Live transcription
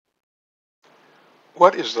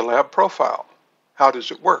What is the lab profile? How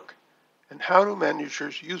does it work? And how do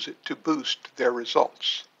managers use it to boost their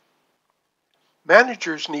results?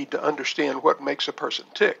 Managers need to understand what makes a person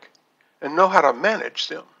tick and know how to manage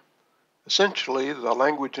them. Essentially, the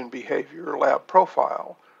language and behavior lab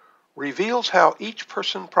profile reveals how each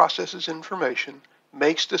person processes information,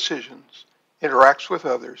 makes decisions, interacts with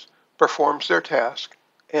others, performs their task,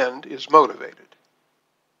 and is motivated.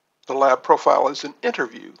 The lab profile is an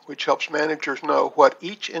interview which helps managers know what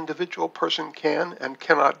each individual person can and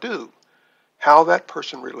cannot do, how that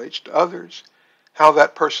person relates to others, how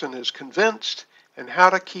that person is convinced, and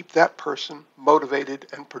how to keep that person motivated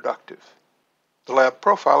and productive. The lab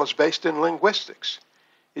profile is based in linguistics.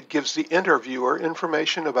 It gives the interviewer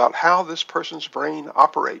information about how this person's brain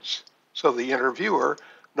operates, so the interviewer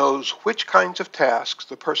knows which kinds of tasks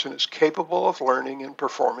the person is capable of learning and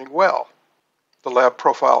performing well. The lab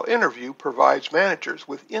profile interview provides managers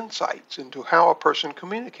with insights into how a person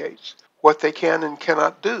communicates, what they can and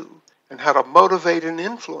cannot do, and how to motivate and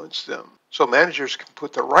influence them, so managers can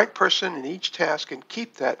put the right person in each task and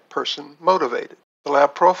keep that person motivated. The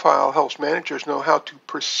lab profile helps managers know how to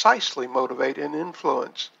precisely motivate and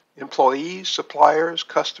influence employees, suppliers,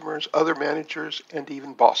 customers, other managers, and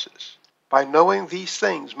even bosses. By knowing these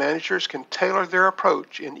things, managers can tailor their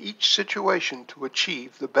approach in each situation to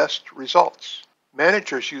achieve the best results.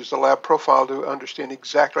 Managers use the lab profile to understand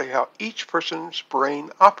exactly how each person's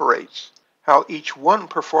brain operates, how each one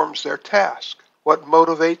performs their task, what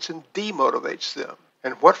motivates and demotivates them,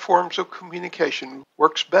 and what forms of communication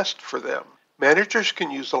works best for them. Managers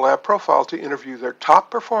can use the lab profile to interview their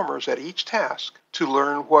top performers at each task to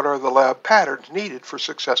learn what are the lab patterns needed for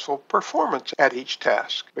successful performance at each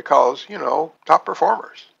task because, top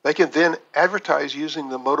performers. They can then advertise using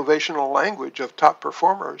the motivational language of top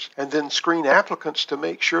performers and then screen applicants to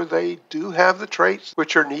make sure they do have the traits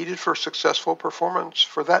which are needed for successful performance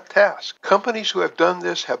for that task. Companies who have done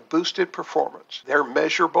this have boosted performance, their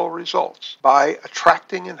measurable results, by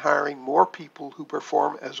attracting and hiring more people who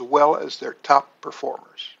perform as well as their top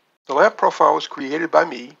performers. The lab profile was created by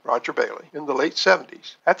me, Roger Bailey, in the late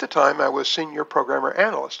 70s. At the time, I was senior programmer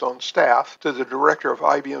analyst on staff to the director of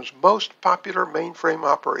IBM's most popular mainframe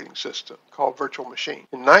operating system, called Virtual Machine.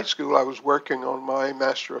 In night school, I was working on my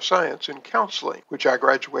Master of Science in Counseling, which I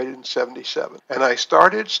graduated in 77, and I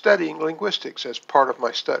started studying linguistics as part of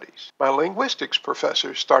my studies. My linguistics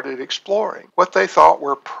professors started exploring what they thought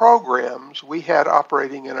were programs we had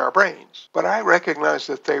operating in our brains, but I recognized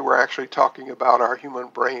that they were actually talking about our human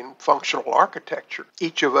brain functional architecture.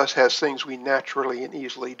 Each of us has things we naturally and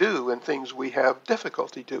easily do and things we have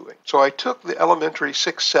difficulty doing. So I took the elementary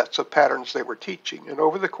 6 sets of patterns they were teaching, and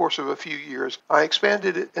over the course of a few years, I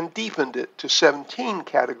expanded it and deepened it to 17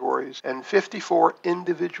 categories and 54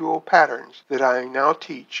 individual patterns that I now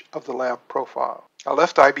teach of the lab profile. I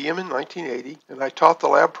left IBM in 1980, and I taught the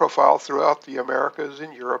lab profile throughout the Americas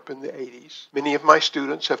and Europe in the 80s. Many of my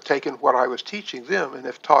students have taken what I was teaching them and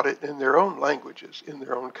have taught it in their own languages, in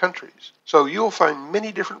their own countries. So you'll find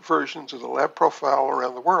many different versions of the lab profile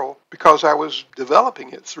around the world because I was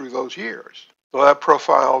developing it through those years. The lab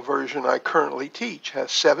profile version I currently teach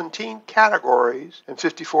has 17 categories and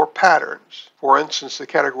 54 patterns. For instance, the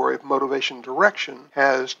category of motivation direction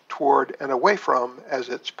has toward and away from as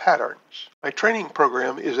its patterns. My training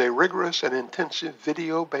program is a rigorous and intensive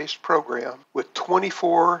video-based program with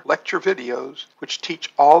 24 lecture videos which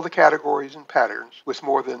teach all the categories and patterns with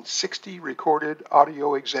more than 60 recorded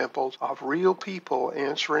audio examples of real people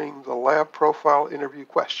answering the lab profile interview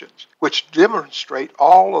questions, which demonstrate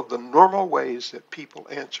all of the normal ways that people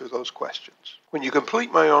answer those questions. When you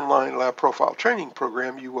complete my online lab profile training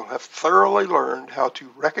program, you will have thoroughly learned how to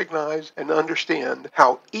recognize and understand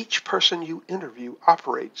how each person you interview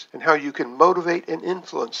operates and how you can motivate and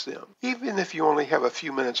influence them. Even if you only have a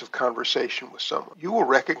few minutes of conversation with someone, you will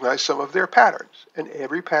recognize some of their patterns, and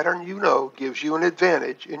every pattern you know gives you an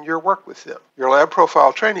advantage in your work with them. Your lab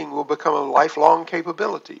profile training will become a lifelong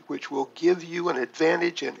capability, which will give you an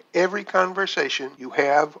advantage in every conversation you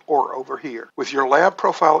have or overhear. With your lab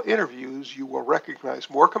profile interviews, you will recognize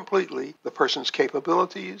more completely the person's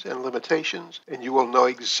capabilities and limitations, and you will know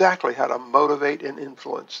exactly how to motivate and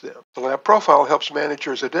influence them. The lab profile helps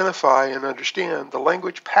managers identify and understand the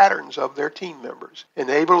language patterns of their team members,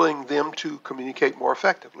 enabling them to communicate more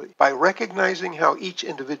effectively. By recognizing how each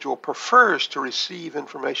individual prefers to receive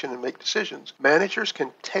information and make decisions, managers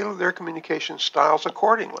can tailor their communication styles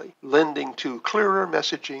accordingly, lending to clearer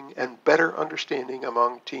messaging and better understanding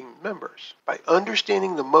among team members. By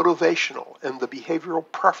understanding the motivational and in the behavioral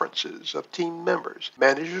preferences of team members,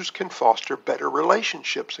 managers can foster better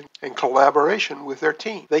relationships and collaboration with their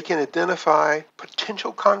team. They can identify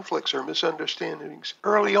potential conflicts or misunderstandings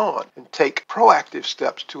early on and take proactive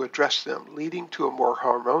steps to address them, leading to a more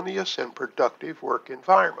harmonious and productive work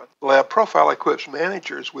environment. The Lab Profile equips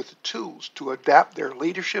managers with the tools to adapt their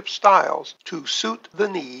leadership styles to suit the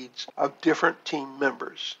needs of different team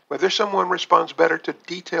members. Whether someone responds better to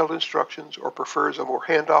detailed instructions or prefers a more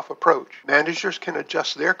hands-off approach, managers can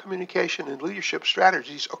adjust their communication and leadership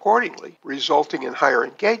strategies accordingly, resulting in higher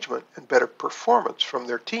engagement and better performance from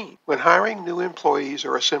their team. When hiring new employees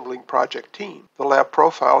or assembling project teams, the Lab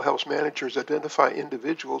Profile helps managers identify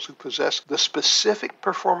individuals who possess the specific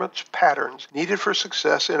performance patterns needed for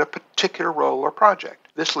success in a particular role or project.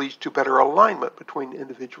 This leads to better alignment between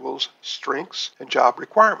individuals' strengths and job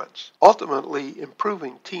requirements, ultimately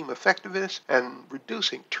improving team effectiveness and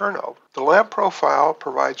reducing turnover. The Lab Profile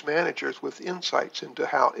provides managers with insights into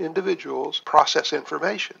how individuals process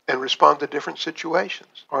information and respond to different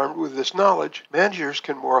situations. Armed with this knowledge, managers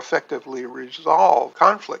can more effectively resolve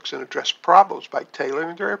conflicts and address problems by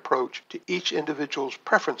tailoring their approach to each individual's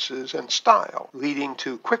preferences and style, leading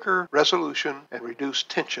to quicker resolution and reduced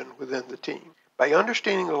tension within the team. By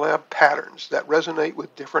understanding the lab patterns that resonate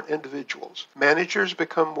with different individuals, managers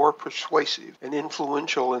become more persuasive and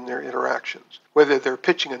influential in their interactions. Whether they're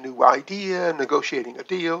pitching a new idea, negotiating a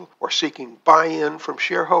deal, or seeking buy-in from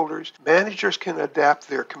shareholders, managers can adapt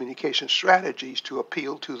their communication strategies to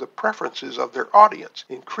appeal to the preferences of their audience,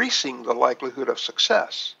 increasing the likelihood of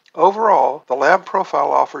success. Overall, the Lab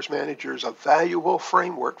Profile offers managers a valuable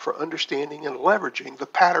framework for understanding and leveraging the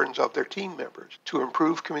patterns of their team members to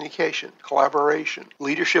improve communication, collaboration,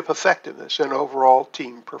 leadership effectiveness, and overall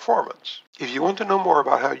team performance. If you want to know more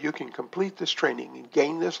about how you can complete this training and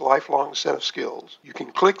gain this lifelong set of skills, you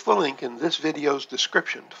can click the link in this video's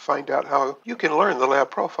description to find out how you can learn the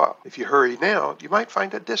Lab Profile. If you hurry now, you might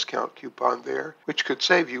find a discount coupon there, which could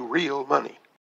save you real money.